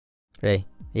రే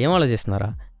ఏం ఆలోచిస్తున్నారా?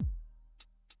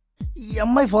 ఈ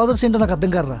అమ్మాయి ఫాదర్స్ ఏంటో నాకు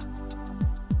అర్థం కాదురా.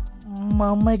 మా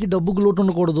అమ్మాయికి డబ్బుకు లోటు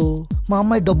ఉండకూడదు, మా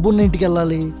అమ్మాయి డబ్బు ఉన్న ఇంటికి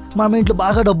వెళ్ళాలి, మా అమ్మాయి ఇంట్లో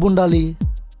బాగా డబ్బు ఉండాలి.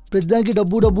 ప్రతిదానికి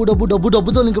డబ్బు డబ్బు డబ్బు డబ్బు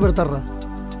డబ్బుతో లింక్ పెడతారా.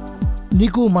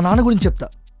 నీకు మా నాన్న గురించి చెప్తా.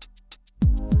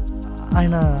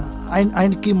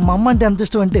 ఆయనకి మా అమ్మ అంటే ఎంత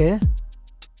ఇష్టం అంటే,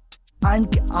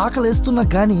 ఆయనకి ఆకలి వేస్తున్నా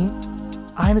కానీ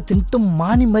ఆయన తింటాం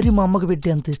మాని మరీ మా అమ్మకి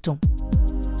పెట్టి అంత ఇష్టం.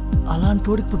 అలాంటి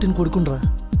వాడికి పుట్టిన కొడుకుండ్రా.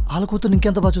 వాళ్ళ కూతురు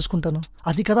ఇంకెంత బాగా చూసుకుంటాను.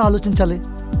 అది కదా ఆలోచించాలి.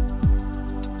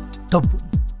 డబ్బు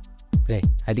రే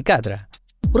అది కాదురా.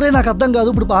 ఒరే నాకు అర్థం కాదు.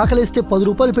 ఇప్పుడు ఆకలి వేస్తే 10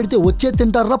 రూపాయలు పెడితే వచ్చే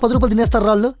తింటారా, 10 రూపాయలు తినేస్తారా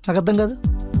వాళ్ళు? నాకు అర్థం కాదు.